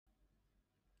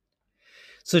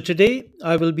So, today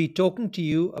I will be talking to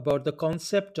you about the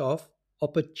concept of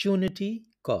opportunity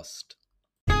cost.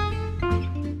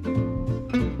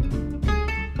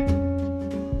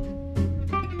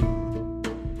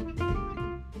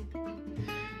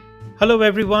 Hello,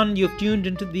 everyone. You've tuned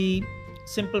into the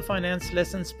Simple Finance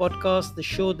Lessons podcast, the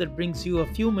show that brings you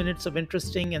a few minutes of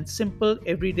interesting and simple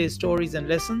everyday stories and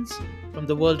lessons from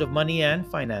the world of money and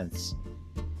finance.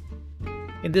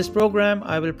 In this program,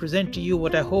 I will present to you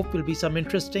what I hope will be some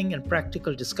interesting and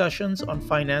practical discussions on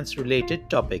finance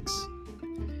related topics.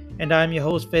 And I'm your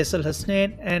host Faisal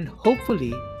Hasnain, and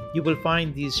hopefully, you will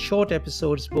find these short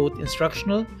episodes both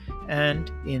instructional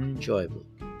and enjoyable.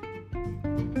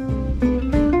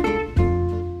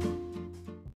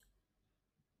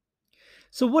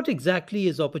 So, what exactly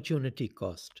is opportunity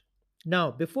cost?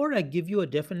 Now, before I give you a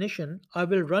definition, I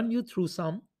will run you through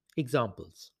some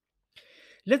examples.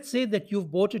 Let's say that you've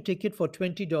bought a ticket for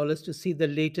 $20 to see the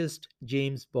latest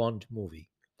James Bond movie.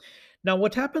 Now,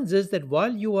 what happens is that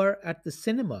while you are at the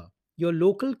cinema, your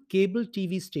local cable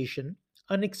TV station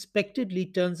unexpectedly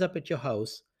turns up at your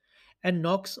house and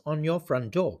knocks on your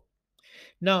front door.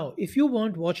 Now, if you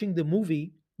weren't watching the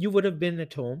movie, you would have been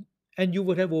at home and you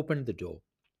would have opened the door.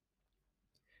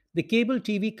 The cable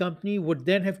TV company would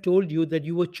then have told you that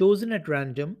you were chosen at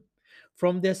random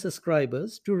from their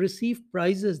subscribers to receive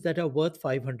prizes that are worth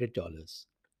 $500.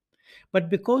 But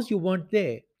because you weren't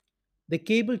there, the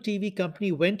cable TV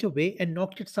company went away and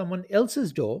knocked at someone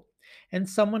else's door, and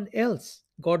someone else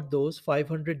got those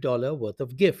 $500 worth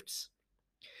of gifts.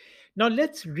 Now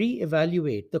let's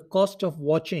re-evaluate the cost of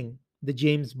watching the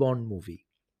James Bond movie.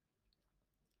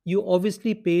 You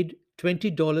obviously paid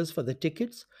 $20 for the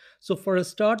tickets, so for a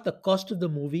start, the cost of the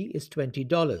movie is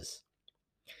 $20.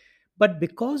 But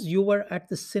because you were at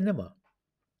the cinema,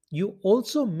 you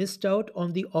also missed out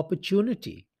on the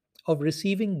opportunity of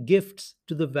receiving gifts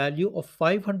to the value of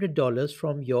 $500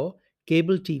 from your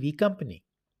cable TV company.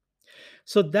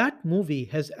 So that movie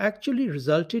has actually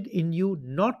resulted in you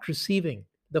not receiving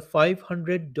the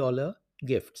 $500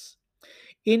 gifts,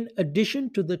 in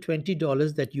addition to the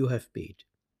 $20 that you have paid.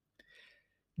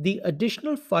 The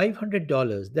additional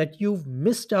 $500 that you've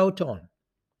missed out on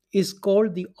is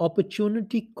called the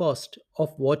opportunity cost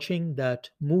of watching that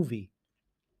movie.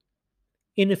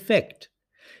 In effect,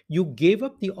 you gave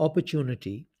up the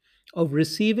opportunity of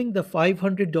receiving the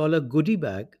 $500 goodie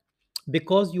bag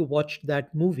because you watched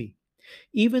that movie,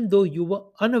 even though you were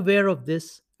unaware of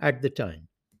this at the time.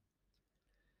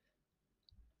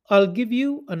 I'll give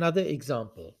you another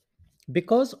example.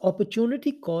 Because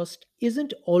opportunity cost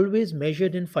isn't always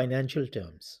measured in financial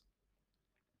terms.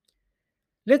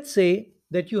 Let's say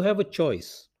that you have a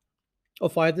choice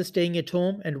of either staying at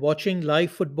home and watching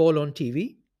live football on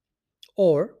TV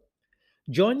or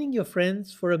joining your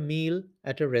friends for a meal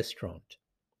at a restaurant.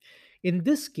 In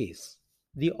this case,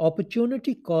 the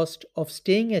opportunity cost of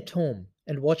staying at home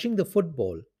and watching the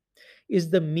football is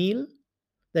the meal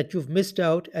that you've missed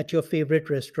out at your favorite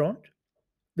restaurant,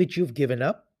 which you've given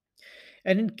up.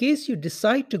 And in case you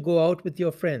decide to go out with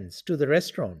your friends to the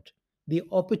restaurant, the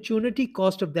opportunity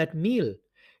cost of that meal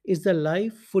is the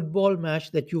live football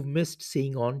match that you've missed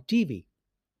seeing on TV.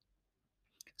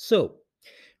 So,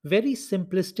 very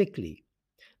simplistically,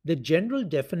 the general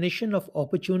definition of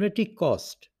opportunity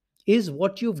cost is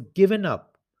what you've given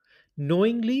up,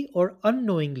 knowingly or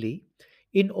unknowingly,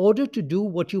 in order to do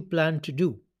what you plan to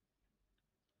do.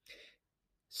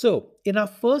 So, in our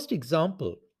first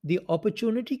example, the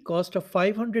opportunity cost of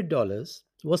 $500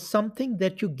 was something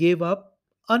that you gave up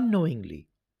unknowingly.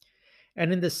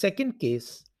 And in the second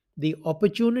case, the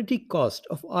opportunity cost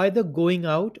of either going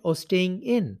out or staying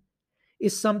in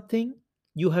is something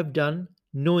you have done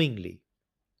knowingly.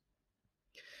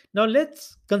 Now,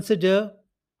 let's consider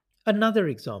another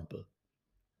example.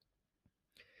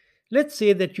 Let's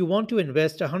say that you want to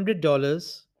invest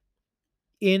 $100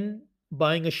 in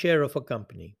buying a share of a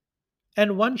company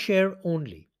and one share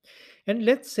only. And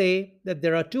let's say that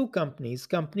there are two companies,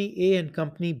 Company A and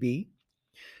Company B,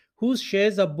 whose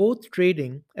shares are both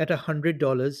trading at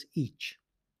 $100 each.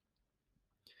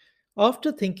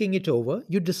 After thinking it over,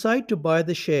 you decide to buy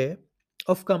the share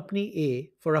of Company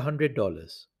A for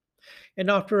 $100.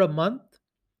 And after a month,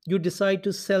 you decide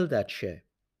to sell that share.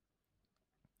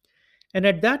 And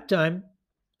at that time,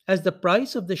 as the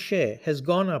price of the share has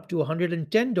gone up to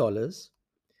 $110,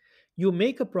 you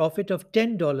make a profit of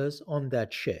 $10 on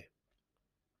that share.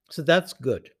 So that's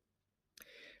good.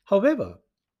 However,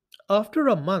 after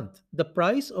a month, the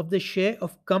price of the share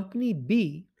of Company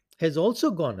B has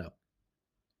also gone up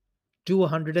to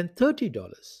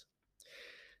 $130.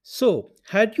 So,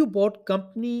 had you bought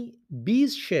Company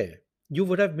B's share, you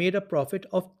would have made a profit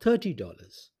of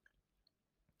 $30.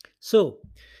 So,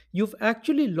 you've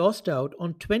actually lost out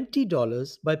on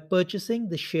 $20 by purchasing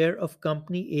the share of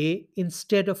company A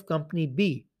instead of company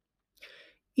B,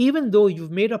 even though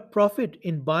you've made a profit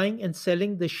in buying and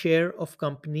selling the share of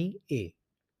company A.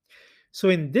 So,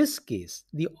 in this case,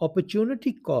 the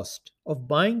opportunity cost of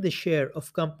buying the share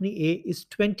of company A is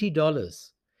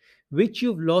 $20, which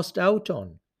you've lost out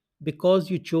on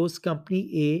because you chose company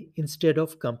A instead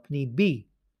of company B.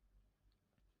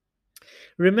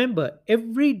 Remember,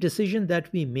 every decision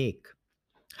that we make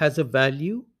has a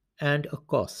value and a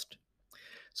cost.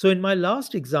 So, in my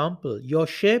last example, your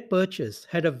share purchase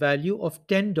had a value of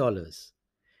 $10,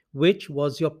 which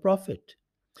was your profit.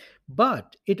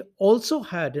 But it also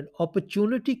had an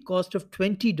opportunity cost of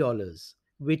 $20,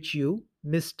 which you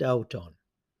missed out on.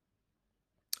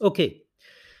 Okay,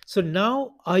 so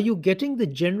now are you getting the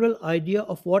general idea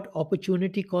of what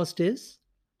opportunity cost is?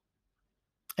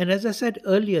 And as I said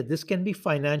earlier, this can be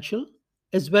financial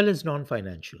as well as non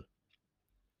financial.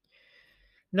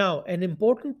 Now, an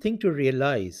important thing to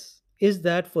realize is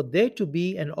that for there to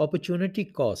be an opportunity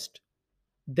cost,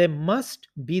 there must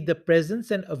be the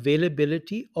presence and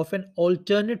availability of an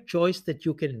alternate choice that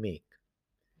you can make.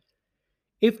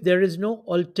 If there is no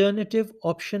alternative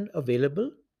option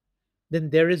available, then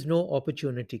there is no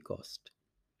opportunity cost.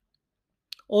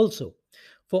 Also,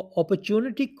 for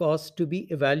opportunity cost to be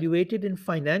evaluated in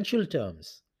financial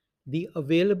terms, the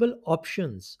available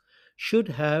options should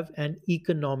have an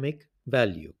economic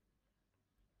value.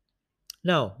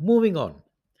 Now, moving on,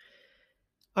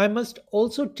 I must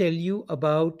also tell you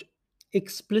about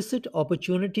explicit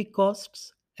opportunity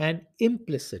costs and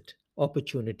implicit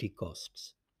opportunity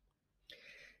costs.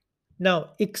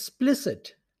 Now,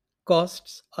 explicit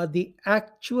costs are the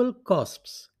actual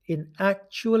costs in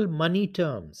actual money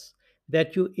terms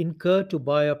that you incur to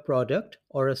buy a product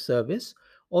or a service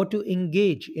or to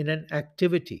engage in an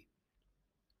activity.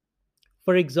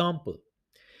 For example,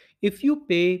 if you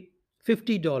pay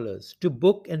 $50 to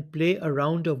book and play a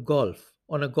round of golf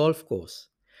on a golf course,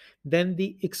 then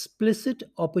the explicit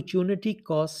opportunity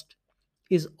cost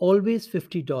is always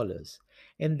 $50,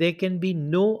 and there can be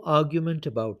no argument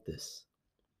about this.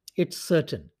 It's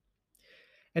certain.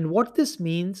 And what this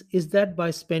means is that by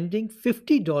spending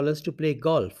 $50 to play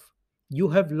golf, you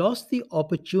have lost the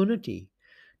opportunity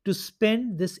to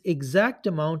spend this exact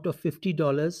amount of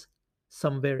 $50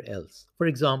 somewhere else. For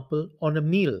example, on a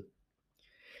meal.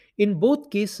 In both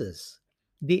cases,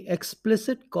 the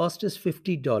explicit cost is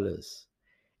 $50,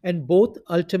 and both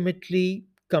ultimately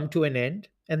come to an end,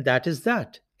 and that is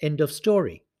that. End of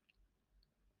story.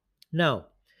 Now,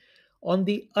 on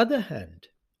the other hand,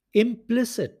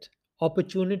 implicit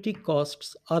opportunity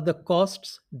costs are the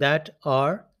costs that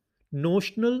are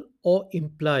notional or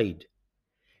implied,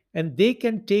 and they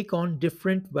can take on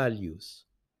different values.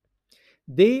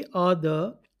 They are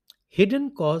the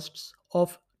hidden costs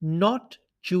of not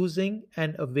choosing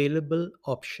an available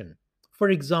option. For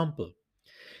example,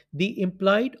 the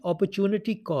implied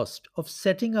opportunity cost of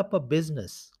setting up a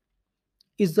business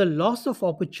is the loss of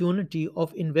opportunity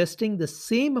of investing the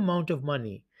same amount of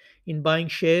money in buying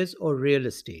shares or real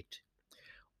estate,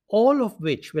 all of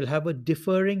which will have a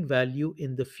differing value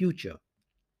in the future.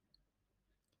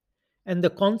 And the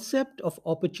concept of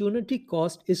opportunity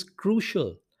cost is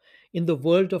crucial in the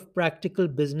world of practical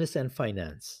business and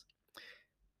finance.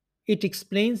 It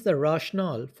explains the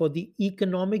rationale for the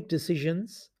economic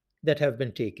decisions that have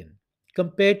been taken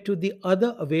compared to the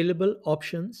other available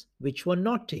options which were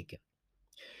not taken.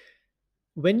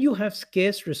 When you have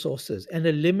scarce resources and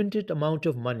a limited amount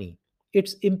of money,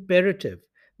 it's imperative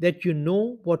that you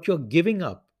know what you're giving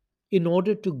up in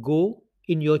order to go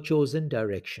in your chosen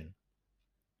direction.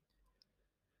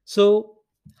 So,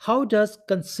 how does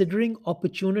considering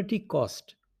opportunity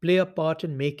cost play a part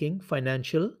in making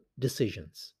financial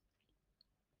decisions?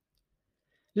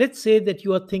 Let's say that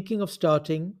you are thinking of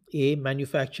starting a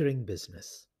manufacturing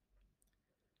business.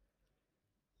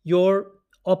 Your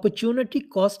opportunity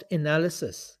cost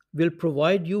analysis will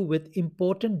provide you with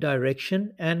important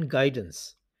direction and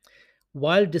guidance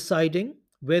while deciding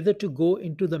whether to go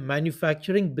into the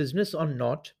manufacturing business or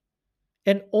not,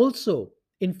 and also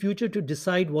in future to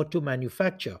decide what to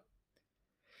manufacture.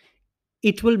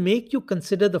 It will make you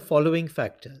consider the following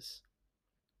factors.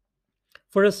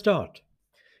 For a start,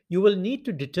 you will need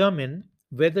to determine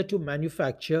whether to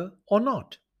manufacture or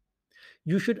not.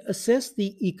 You should assess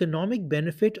the economic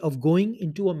benefit of going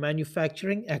into a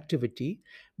manufacturing activity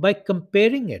by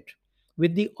comparing it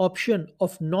with the option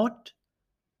of not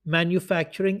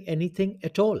manufacturing anything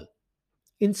at all.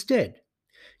 Instead,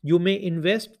 you may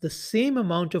invest the same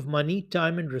amount of money,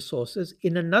 time, and resources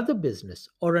in another business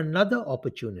or another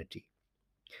opportunity.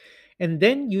 And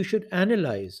then you should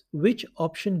analyze which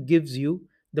option gives you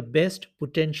the best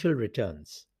potential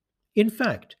returns. In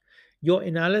fact, your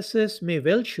analysis may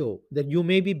well show that you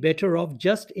may be better off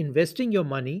just investing your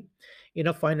money in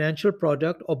a financial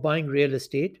product or buying real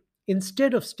estate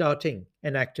instead of starting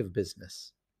an active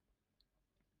business.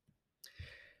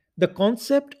 The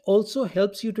concept also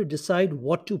helps you to decide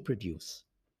what to produce.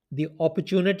 The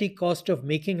opportunity cost of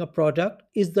making a product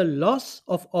is the loss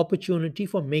of opportunity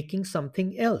for making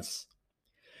something else.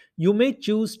 You may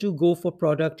choose to go for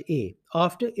product A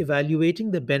after evaluating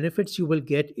the benefits you will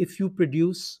get if you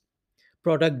produce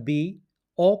product B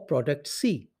or product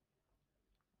C.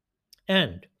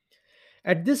 And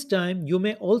at this time, you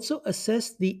may also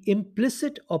assess the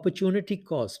implicit opportunity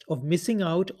cost of missing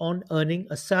out on earning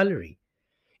a salary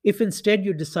if instead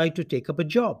you decide to take up a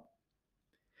job.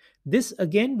 This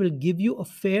again will give you a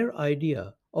fair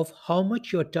idea of how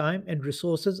much your time and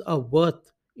resources are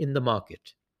worth in the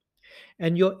market.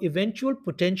 And your eventual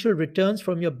potential returns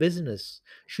from your business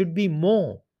should be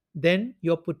more than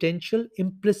your potential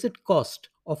implicit cost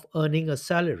of earning a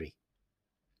salary.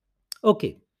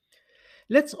 Okay,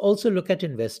 let's also look at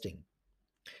investing.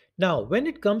 Now, when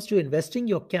it comes to investing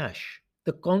your cash,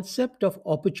 the concept of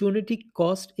opportunity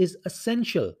cost is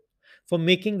essential for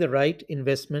making the right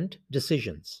investment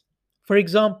decisions. For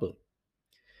example,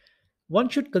 one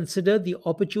should consider the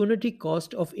opportunity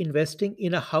cost of investing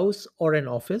in a house or an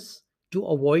office to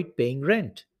avoid paying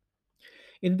rent.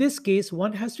 In this case,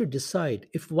 one has to decide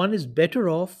if one is better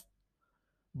off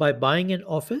by buying an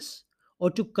office or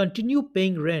to continue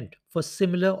paying rent for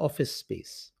similar office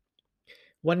space.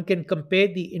 One can compare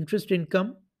the interest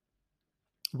income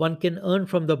one can earn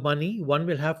from the money one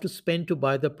will have to spend to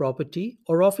buy the property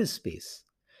or office space.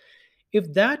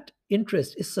 If that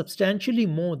interest is substantially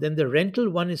more than the rental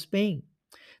one is paying,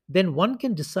 then one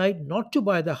can decide not to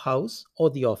buy the house or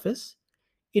the office,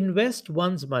 invest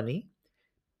one's money,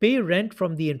 pay rent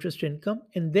from the interest income,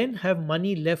 and then have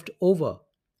money left over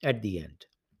at the end.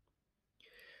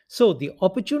 So, the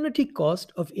opportunity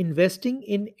cost of investing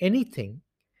in anything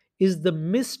is the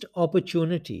missed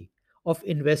opportunity of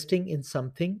investing in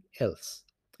something else.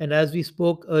 And as we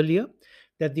spoke earlier,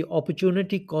 that the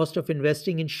opportunity cost of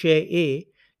investing in share A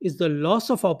is the loss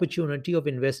of opportunity of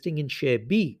investing in share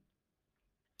B,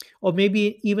 or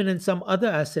maybe even in some other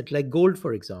asset like gold,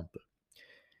 for example.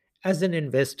 As an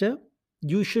investor,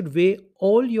 you should weigh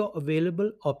all your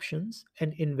available options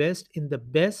and invest in the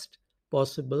best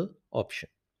possible option.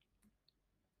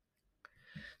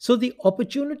 So, the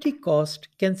opportunity cost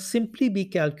can simply be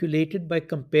calculated by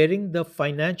comparing the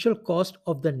financial cost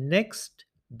of the next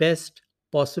best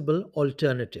possible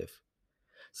alternative,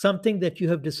 something that you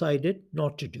have decided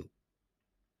not to do.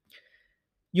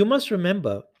 You must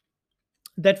remember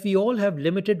that we all have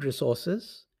limited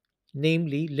resources,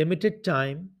 namely limited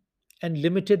time and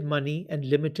limited money and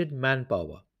limited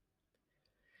manpower.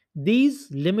 These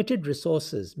limited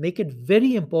resources make it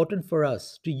very important for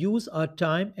us to use our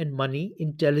time and money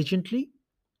intelligently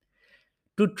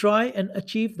to try and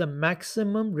achieve the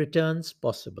maximum returns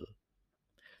possible.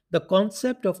 The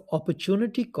concept of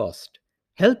opportunity cost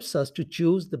helps us to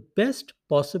choose the best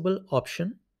possible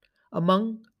option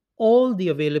among all the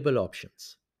available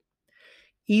options.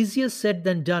 Easier said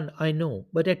than done, I know,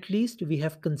 but at least we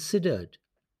have considered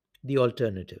the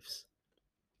alternatives.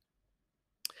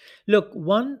 Look,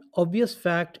 one obvious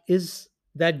fact is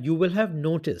that you will have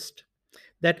noticed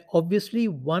that obviously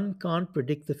one can't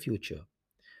predict the future.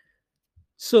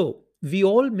 So, we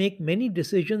all make many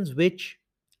decisions which,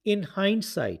 in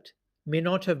hindsight, may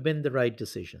not have been the right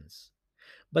decisions.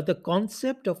 But the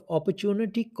concept of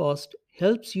opportunity cost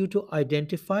helps you to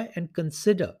identify and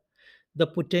consider the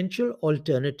potential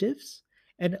alternatives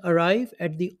and arrive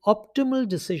at the optimal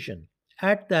decision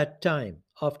at that time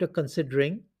after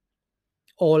considering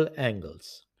all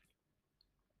angles.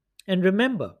 And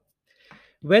remember,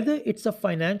 whether it's a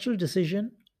financial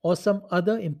decision or some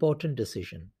other important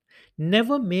decision,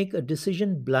 never make a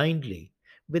decision blindly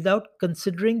without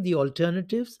considering the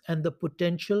alternatives and the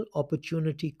potential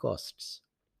opportunity costs.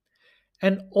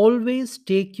 And always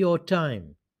take your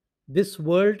time. This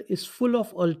world is full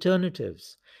of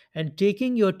alternatives, and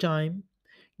taking your time,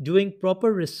 doing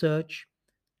proper research,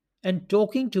 and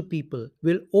talking to people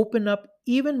will open up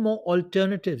even more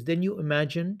alternatives than you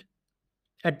imagined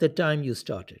at the time you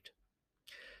started.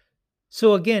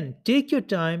 So, again, take your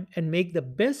time and make the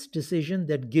best decision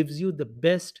that gives you the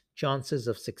best chances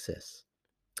of success.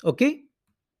 Okay?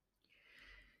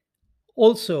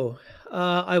 Also,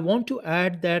 I want to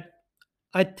add that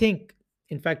I think,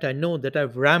 in fact, I know that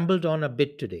I've rambled on a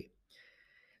bit today.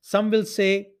 Some will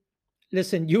say,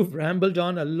 listen, you've rambled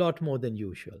on a lot more than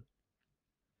usual.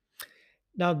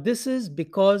 Now, this is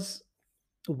because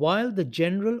while the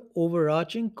general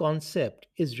overarching concept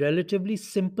is relatively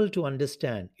simple to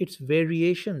understand, its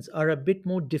variations are a bit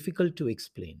more difficult to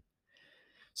explain.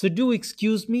 So, do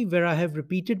excuse me where I have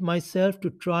repeated myself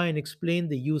to try and explain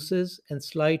the uses and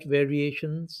slight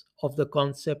variations of the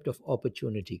concept of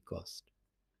opportunity cost.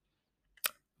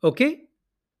 Okay?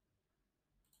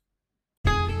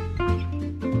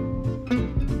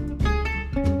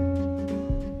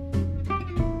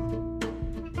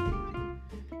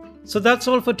 So that's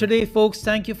all for today, folks.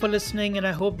 Thank you for listening, and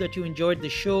I hope that you enjoyed the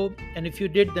show. And if you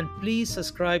did, then please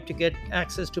subscribe to get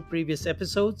access to previous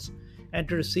episodes and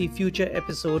to receive future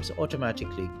episodes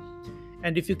automatically.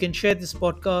 And if you can share this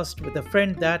podcast with a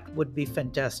friend, that would be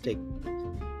fantastic.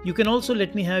 You can also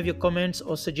let me have your comments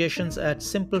or suggestions at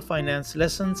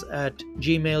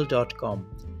simplefinancalessons@gmail.com.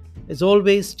 As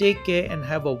always, take care and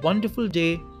have a wonderful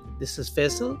day. This is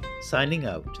Faisal signing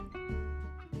out.